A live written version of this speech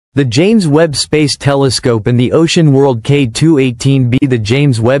The James Webb Space Telescope and the Ocean World K218b. The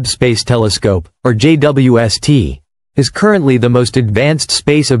James Webb Space Telescope, or JWST, is currently the most advanced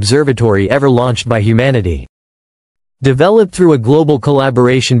space observatory ever launched by humanity. Developed through a global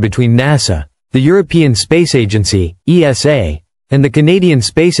collaboration between NASA, the European Space Agency, ESA, and the Canadian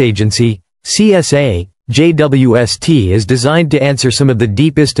Space Agency, CSA, JWST is designed to answer some of the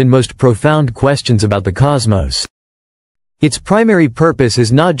deepest and most profound questions about the cosmos. Its primary purpose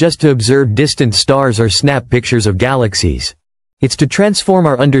is not just to observe distant stars or snap pictures of galaxies. It's to transform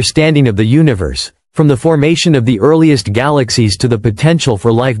our understanding of the universe, from the formation of the earliest galaxies to the potential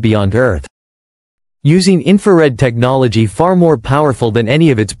for life beyond Earth. Using infrared technology far more powerful than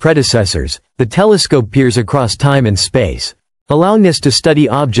any of its predecessors, the telescope peers across time and space, allowing us to study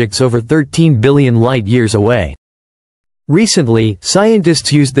objects over 13 billion light-years away. Recently,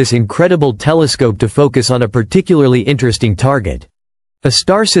 scientists used this incredible telescope to focus on a particularly interesting target. A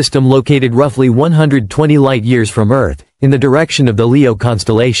star system located roughly 120 light-years from Earth, in the direction of the Leo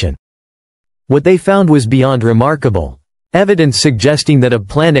constellation. What they found was beyond remarkable. Evidence suggesting that a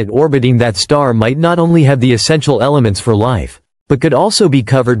planet orbiting that star might not only have the essential elements for life, but could also be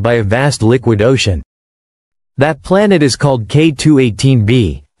covered by a vast liquid ocean. That planet is called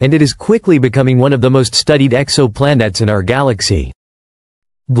K218b, and it is quickly becoming one of the most studied exoplanets in our galaxy.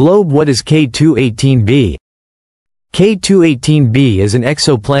 Globe. What is K218b? K218b is an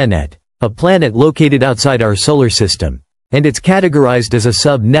exoplanet, a planet located outside our solar system, and it's categorized as a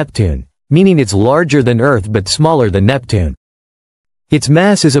sub-Neptune, meaning it's larger than Earth but smaller than Neptune. Its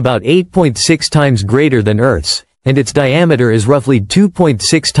mass is about 8.6 times greater than Earth's, and its diameter is roughly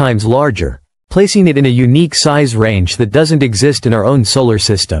 2.6 times larger, placing it in a unique size range that doesn't exist in our own solar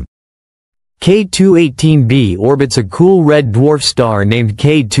system. K218b orbits a cool red dwarf star named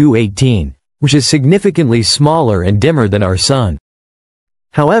K218, which is significantly smaller and dimmer than our Sun.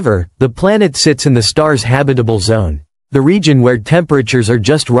 However, the planet sits in the star's habitable zone, the region where temperatures are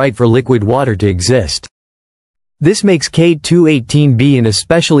just right for liquid water to exist. This makes K218b an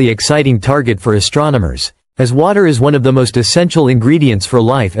especially exciting target for astronomers, as water is one of the most essential ingredients for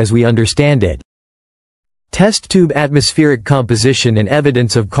life as we understand it. Test tube atmospheric composition and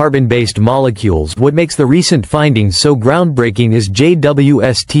evidence of carbon-based molecules. What makes the recent findings so groundbreaking is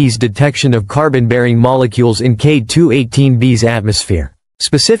JWST's detection of carbon-bearing molecules in K218b's atmosphere,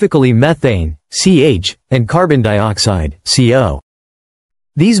 specifically methane, CH, and carbon dioxide, CO.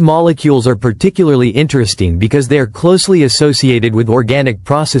 These molecules are particularly interesting because they are closely associated with organic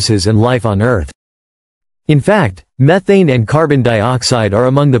processes and life on Earth. In fact, methane and carbon dioxide are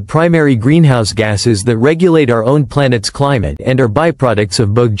among the primary greenhouse gases that regulate our own planet's climate and are byproducts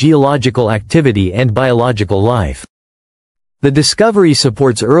of both geological activity and biological life. The discovery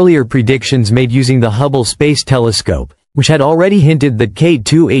supports earlier predictions made using the Hubble Space Telescope, which had already hinted that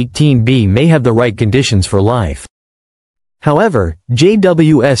K218b may have the right conditions for life. However,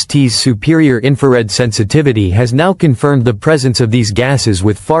 JWST's superior infrared sensitivity has now confirmed the presence of these gases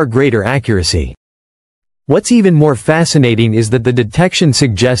with far greater accuracy. What's even more fascinating is that the detection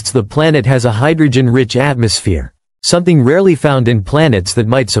suggests the planet has a hydrogen-rich atmosphere, something rarely found in planets that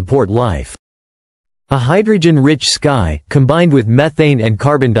might support life. A hydrogen-rich sky, combined with methane and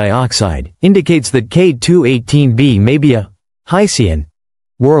carbon dioxide, indicates that K218b may be a Hycean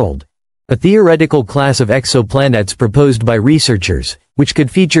world, a theoretical class of exoplanets proposed by researchers, which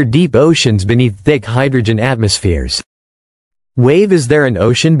could feature deep oceans beneath thick hydrogen atmospheres. Wave. Is there an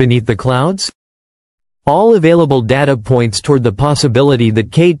ocean beneath the clouds? All available data points toward the possibility that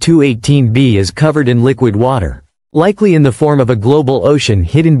K218b is covered in liquid water, likely in the form of a global ocean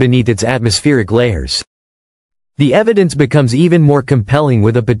hidden beneath its atmospheric layers. The evidence becomes even more compelling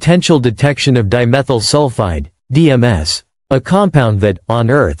with a potential detection of dimethyl sulfide, DMS, a compound that,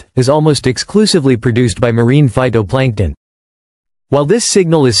 on Earth, is almost exclusively produced by marine phytoplankton. While this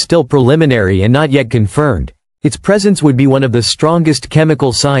signal is still preliminary and not yet confirmed, its presence would be one of the strongest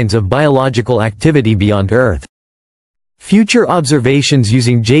chemical signs of biological activity beyond Earth. Future observations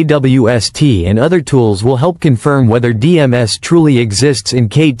using JWST and other tools will help confirm whether DMS truly exists in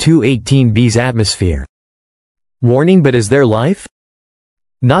K218b's atmosphere. Warning. But is there life?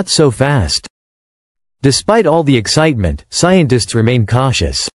 Not so fast. Despite all the excitement, scientists remain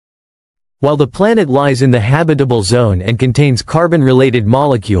cautious. While the planet lies in the habitable zone and contains carbon-related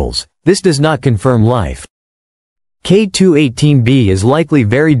molecules, this does not confirm life. K218b is likely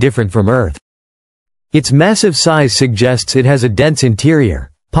very different from Earth. Its massive size suggests it has a dense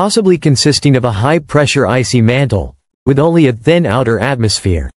interior, possibly consisting of a high-pressure icy mantle, with only a thin outer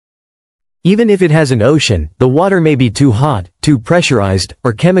atmosphere. Even if it has an ocean, the water may be too hot, too pressurized,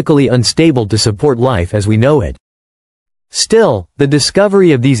 or chemically unstable to support life as we know it. Still, the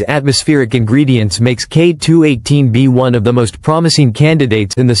discovery of these atmospheric ingredients makes K218b one of the most promising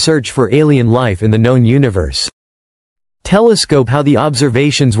candidates in the search for alien life in the known universe. Telescope how the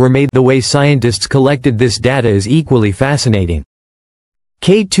observations were made. The way scientists collected this data is equally fascinating.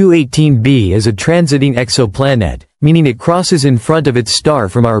 K218b is a transiting exoplanet, meaning it crosses in front of its star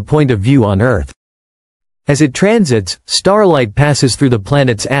from our point of view on Earth. As it transits, starlight passes through the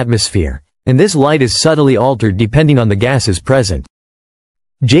planet's atmosphere, and this light is subtly altered depending on the gases present.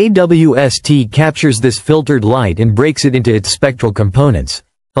 JWST captures this filtered light and breaks it into its spectral components,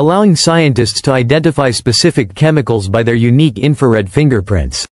 allowing scientists to identify specific chemicals by their unique infrared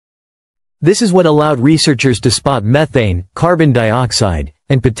fingerprints. This is what allowed researchers to spot methane, carbon dioxide,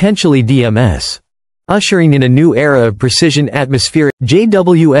 and potentially DMS, ushering in a new era of precision atmospheric.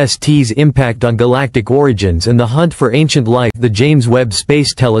 JWST's impact on galactic origins and the hunt for ancient life. The James Webb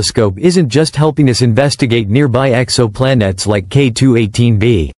Space Telescope isn't just helping us investigate nearby exoplanets like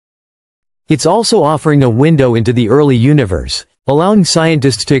K218b. It's also offering a window into the early universe, allowing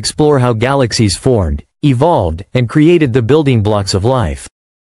scientists to explore how galaxies formed, evolved, and created the building blocks of life.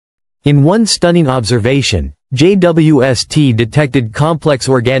 In one stunning observation, JWST detected complex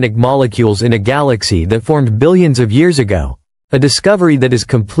organic molecules in a galaxy that formed billions of years ago, a discovery that is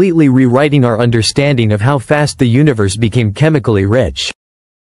completely rewriting our understanding of how fast the universe became chemically rich.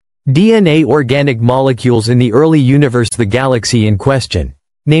 DNA organic molecules in the early universe. The galaxy in question,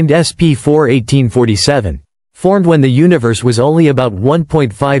 named SP41847, formed when the universe was only about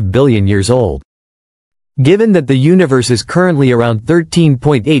 1.5 billion years old. Given that the universe is currently around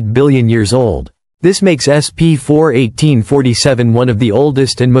 13.8 billion years old, this makes SP41847 one of the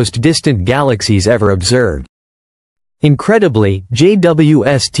oldest and most distant galaxies ever observed. Incredibly,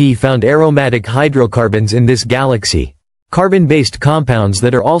 JWST found aromatic hydrocarbons in this galaxy, carbon-based compounds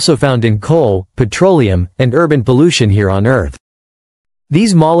that are also found in coal, petroleum, and urban pollution here on Earth.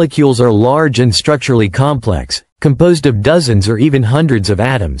 These molecules are large and structurally complex, composed of dozens or even hundreds of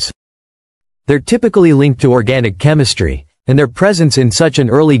atoms. They're typically linked to organic chemistry, and their presence in such an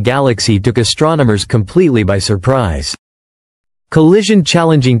early galaxy took astronomers completely by surprise.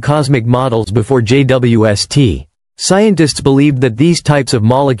 Collision-challenging cosmic models. Before JWST, scientists believed that these types of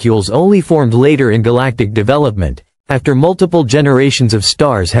molecules only formed later in galactic development, after multiple generations of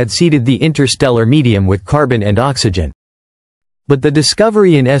stars had seeded the interstellar medium with carbon and oxygen. But the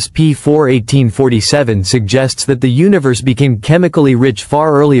discovery in SP41847 suggests that the universe became chemically rich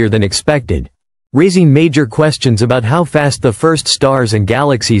far earlier than expected, raising major questions about how fast the first stars and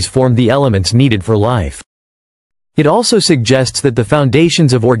galaxies formed the elements needed for life. It also suggests that the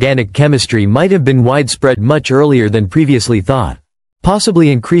foundations of organic chemistry might have been widespread much earlier than previously thought,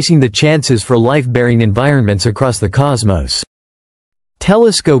 possibly increasing the chances for life-bearing environments across the cosmos.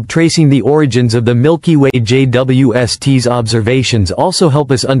 Telescope tracing the origins of the Milky Way. JWST's observations also help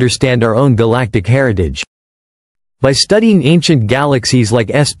us understand our own galactic heritage. By studying ancient galaxies like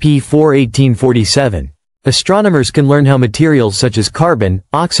SP41847, astronomers can learn how materials such as carbon,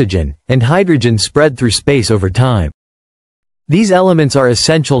 oxygen, and hydrogen spread through space over time. These elements are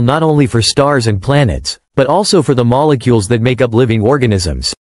essential not only for stars and planets, but also for the molecules that make up living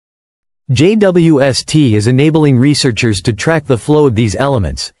organisms. JWST is enabling researchers to track the flow of these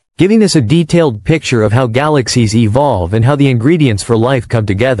elements, giving us a detailed picture of how galaxies evolve and how the ingredients for life come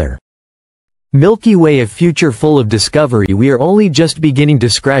together. Milky Way, a future full of discovery. We are only just beginning to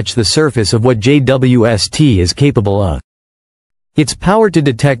scratch the surface of what JWST is capable of. Its power to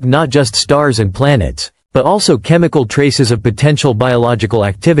detect not just stars and planets, but also chemical traces of potential biological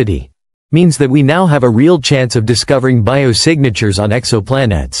activity, means that we now have a real chance of discovering biosignatures on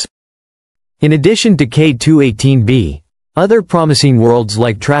exoplanets. In addition to K218b, other promising worlds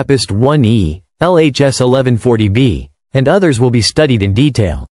like TRAPPIST-1e, LHS-1140b, and others will be studied in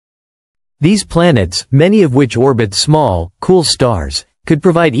detail. These planets, many of which orbit small, cool stars, could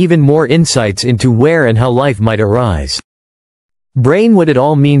provide even more insights into where and how life might arise. Brain what it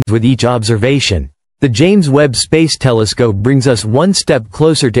all means. With each observation, the James Webb Space Telescope brings us one step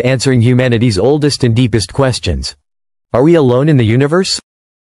closer to answering humanity's oldest and deepest questions. Are we alone in the universe?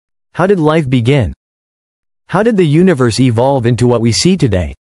 How did life begin? How did the universe evolve into what we see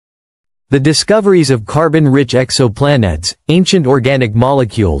today? The discoveries of carbon-rich exoplanets, ancient organic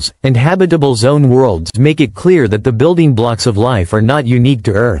molecules, and habitable zone worlds make it clear that the building blocks of life are not unique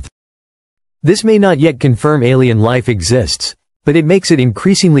to Earth. This may not yet confirm alien life exists, but it makes it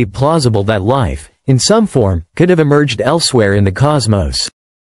increasingly plausible that life, in some form, could have emerged elsewhere in the cosmos.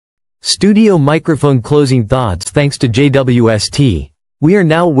 Studio microphone. Closing thoughts. Thanks to JWST, we are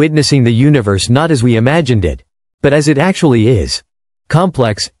now witnessing the universe not as we imagined it, but as it actually is: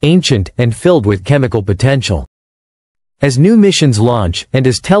 complex, ancient, and filled with chemical potential. As new missions launch, and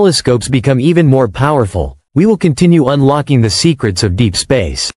as telescopes become even more powerful, we will continue unlocking the secrets of deep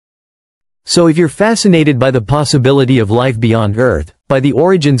space. So if you're fascinated by the possibility of life beyond Earth, by the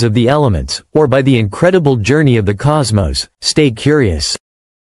origins of the elements, or by the incredible journey of the cosmos, stay curious.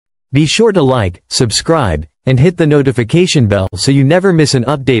 Be sure to like, subscribe, and hit the notification bell so you never miss an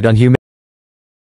update on humanity.